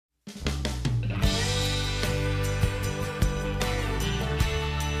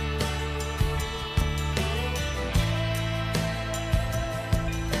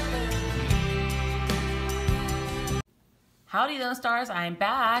Howdy those stars, I'm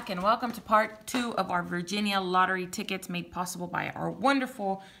back and welcome to part 2 of our Virginia lottery tickets made possible by our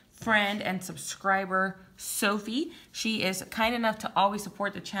wonderful friend and subscriber Sophie. She is kind enough to always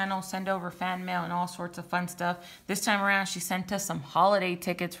support the channel, send over fan mail and all sorts of fun stuff. This time around she sent us some holiday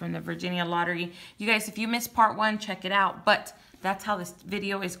tickets from the Virginia lottery. You guys, if you missed part 1, check it out, but that's how this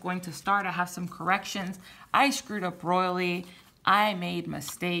video is going to start. I have some corrections. I screwed up royally. I made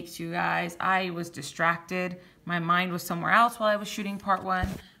mistakes, you guys. I was distracted. My mind was somewhere else while I was shooting part 1.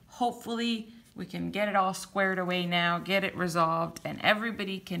 Hopefully we can get it all squared away now, get it resolved, and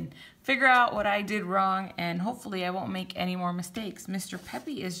everybody can figure out what I did wrong, and hopefully I won't make any more mistakes. Mr.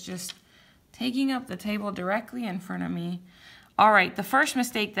 Peppy is just taking up the table directly in front of me. All right, the first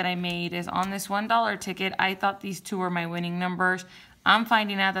mistake that I made is on this $1 ticket. I thought these two were my winning numbers. I'm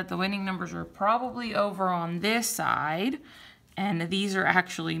finding out that the winning numbers are probably over on this side, and these are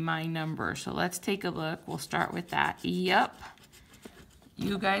actually my numbers. So let's take a look. We'll start with that. Yep,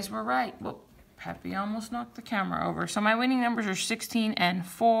 you guys were right. Well, Peppy almost knocked the camera over. So my winning numbers are 16 and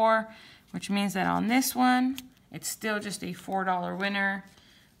 4, which means that on this one, it's still just a $4 winner.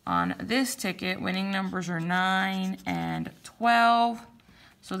 On this ticket, winning numbers are 9 and 12.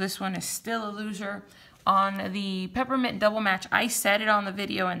 So this one is still a loser. On the peppermint double match, I said it on the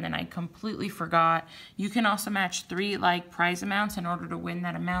video and then I completely forgot. You can also match 3 like prize amounts in order to win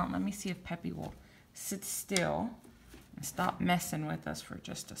that amount. Let me see if Peppy will sit still and stop messing with us for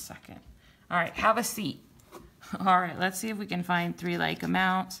just a second. All right, have a seat. All right, let's see if we can find 3 like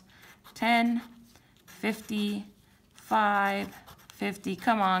amounts. 10, 50, 5, 50.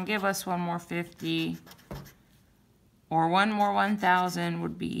 Come on, give us one more 50. Or one more 1,000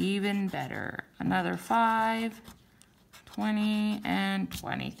 would be even better. Another 5, 20, and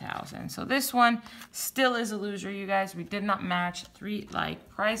 20,000. So this one still is a loser, you guys. We did not match 3 like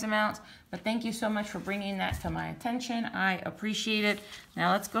prize amounts, but thank you so much for bringing that to my attention. I appreciate it.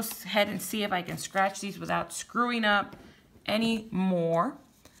 Now let's go ahead and see if I can scratch these without screwing up any more.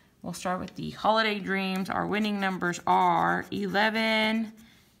 We'll start with the holiday dreams. Our winning numbers are 11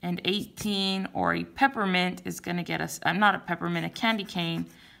 and 18, or a peppermint is gonna get us, not a peppermint, a candy cane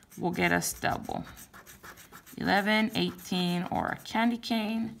will get us double. 11, 18, or a candy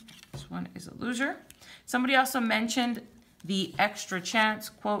cane. This one is a loser. Somebody also mentioned the extra chance,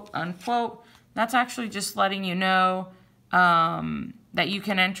 quote unquote. That's actually just letting you know that you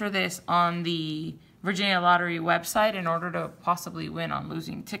can enter this on the Virginia Lottery website in order to possibly win on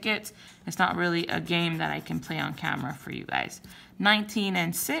losing tickets. It's not really a game that I can play on camera for you guys. 19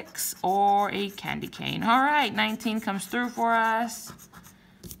 and 6, or a candy cane. All right, 19 comes through for us.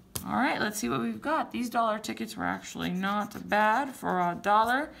 All right, let's see what we've got. These dollar tickets were actually not bad for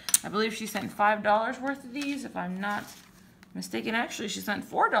 $1. I believe she sent $5 worth of these, if I'm not mistaken. Actually, she sent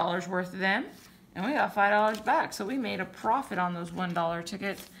 $4 worth of them, and we got $5 back. So we made a profit on those $1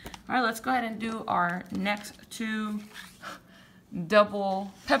 tickets. All right, let's go ahead and do our next 2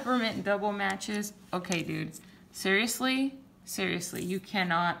 peppermint double matches. Okay, dude, seriously? Seriously, you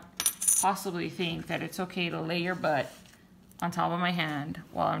cannot possibly think that it's okay to lay your butt on top of my hand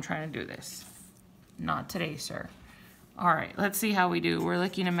while I'm trying to do this. Not today, sir. All right, let's see how we do. We're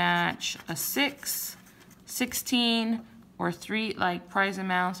looking to match a 6, 16, or 3 like prize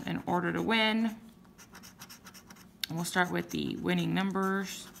amounts in order to win. And we'll start with the winning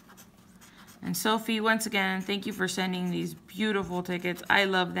numbers. And Sophie, once again, thank you for sending these beautiful tickets. I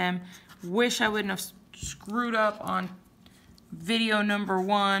love them. Wish I wouldn't have screwed up on video number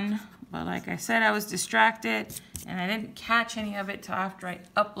 1, but like I said, I was distracted and I didn't catch any of it till after I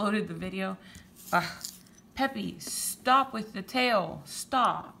uploaded the video. Peppy, stop with the tail.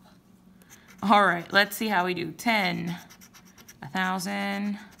 Stop. All right, let's see how we do. 10,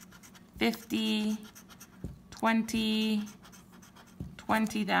 1,000, 50, 20,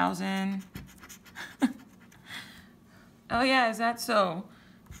 20,000. Oh yeah, is that so?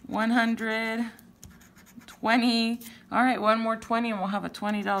 100, 20. All right, one more 20 and we'll have a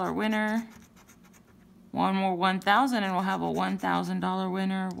 $20 winner. One more 1,000 and we'll have a $1,000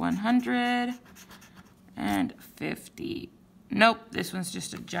 winner. 100 and 50. Nope, this one's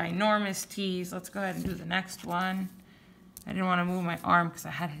just a ginormous tease. Let's go ahead and do the next one. I didn't want to move my arm because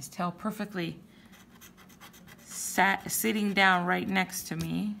I had his tail perfectly sitting down right next to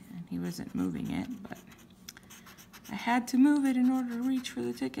me, and he wasn't moving it, but I had to move it in order to reach for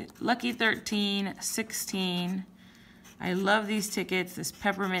the ticket. Lucky 13, 16. I love these tickets. This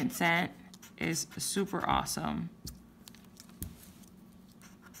peppermint scent is super awesome.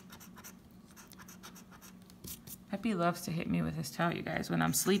 Peppy loves to hit me with his tail, you guys. When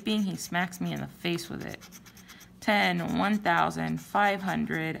I'm sleeping, he smacks me in the face with it. 10, 1,000,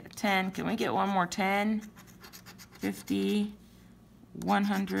 500, 10. Can we get one more 10? 50,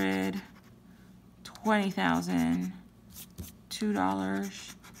 100, 20,000,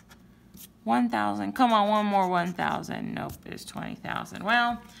 $2, 1,000. Come on, one more 1,000. Nope, it's 20,000.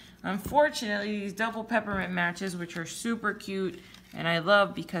 Well, unfortunately, these double peppermint matches, which are super cute and I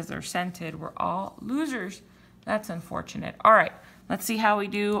love because they're scented, were all losers. That's unfortunate. All right, let's see how we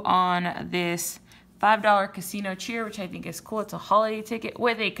do on this $5 casino cheer, which I think is cool. It's a holiday ticket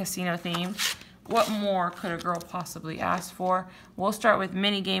with a casino theme. What more could a girl possibly ask for? We'll start with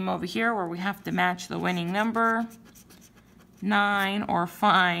mini game over here where we have to match the winning number, 9, or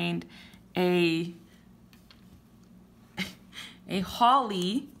find a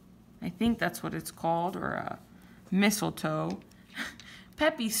holly, I think that's what it's called, or a mistletoe.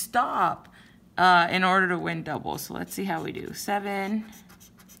 Peppy, stop, in order to win double. So let's see how we do. 7,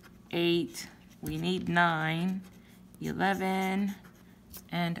 8, we need 9, 11,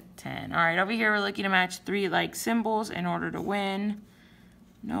 and 10. All right, over here we're looking to match 3 like symbols in order to win.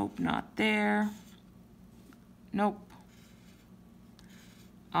 Nope, not there. Nope.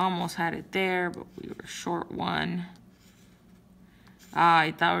 Almost had it there, but we were short 1.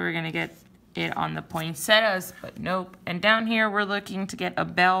 I thought we were gonna get it on the poinsettias, but nope. And down here we're looking to get a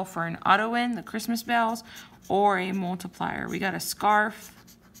bell for an auto win, the Christmas bells, or a multiplier. We got a scarf,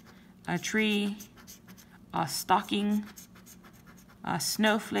 a tree, a stocking, a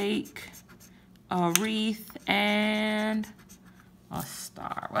snowflake, a wreath, and a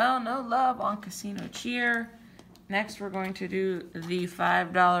star. Well, no love on casino cheer. Next, we're going to do the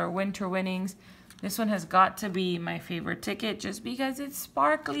 $5 winter winnings. This one has got to be my favorite ticket just because it's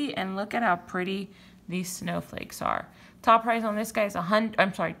sparkly and look at how pretty these snowflakes are. Top prize on this guy is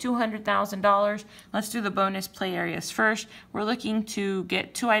 $200,000. Let's do the bonus play areas first. We're looking to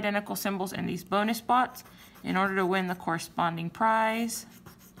get 2 identical symbols in these bonus spots in order to win the corresponding prize.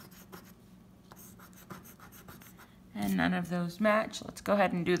 And none of those match. Let's go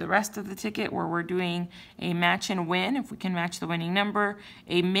ahead and do the rest of the ticket where we're doing a match and win. If we can match the winning number,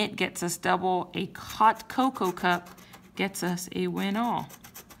 a mitt gets us double, a hot cocoa cup gets us a win all.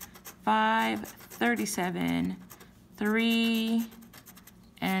 5, 37, 3,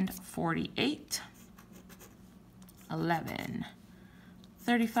 and 48. 11,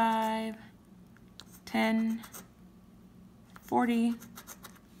 35, 10, 40,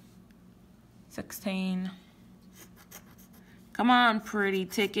 16. Come on, pretty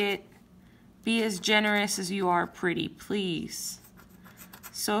ticket. Be as generous as you are pretty, please.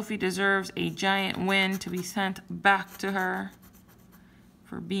 Sophie deserves a giant win to be sent back to her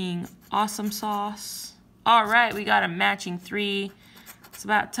for being awesome sauce. All right, we got a matching 3. It's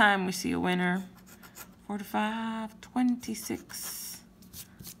about time we see a winner. 45, 26,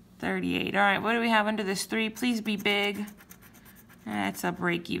 38. All right, what do we have under this 3? Please be big. That's a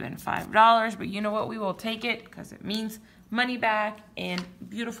break even, $5. But you know what? We will take it because it means money back in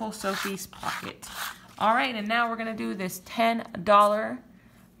beautiful Sophie's pocket. All right, and now we're gonna do this $10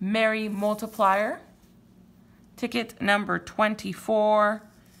 Merry Multiplier. Ticket number 24.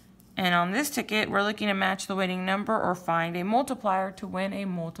 And on this ticket, we're looking to match the winning number or find a multiplier to win a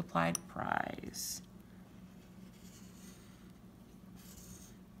multiplied prize.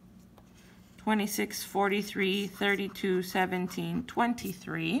 26, 43, 32, 17,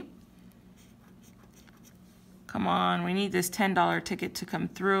 23. Come on, we need this $10 ticket to come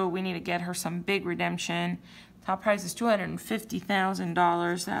through. We need to get her some big redemption. Top prize is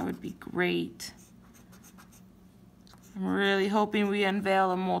 $250,000. That would be great. I'm really hoping we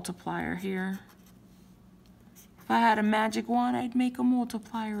unveil a multiplier here. If I had a magic wand, I'd make a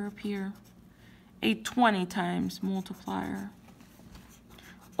multiplier appear. A 20 times multiplier.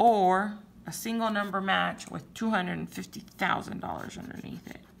 Or a single number match with $250,000 underneath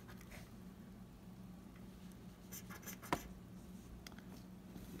it.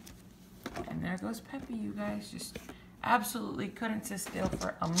 And there goes Peppy, you guys. Just absolutely couldn't sit still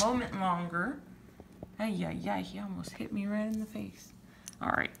for a moment longer. Ay, ay, ay, he almost hit me right in the face. All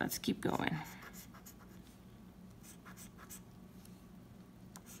right, let's keep going.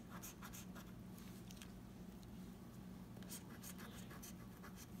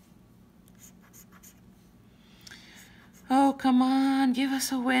 Oh, come on, give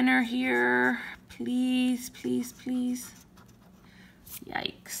us a winner here. Please, please, please.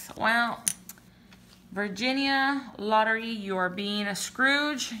 Yikes. Well, Virginia Lottery, you are being a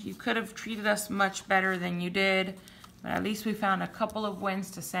Scrooge. You could have treated us much better than you did. But at least we found a couple of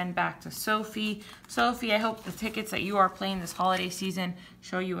wins to send back to Sophie. Sophie, I hope the tickets that you are playing this holiday season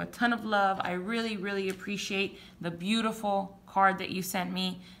show you a ton of love. I really, really appreciate the beautiful card that you sent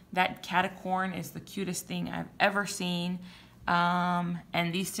me. That catacorn is the cutest thing I've ever seen.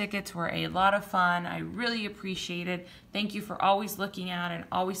 And these tickets were a lot of fun. I really appreciate it. Thank you for always looking out and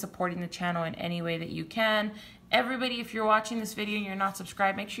always supporting the channel in any way that you can. Everybody, if you're watching this video and you're not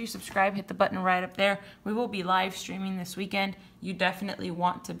subscribed, make sure you subscribe. Hit the button right up there. We will be live streaming this weekend. You definitely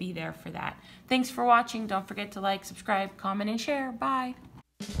want to be there for that. Thanks for watching. Don't forget to like, subscribe, comment, and share. Bye.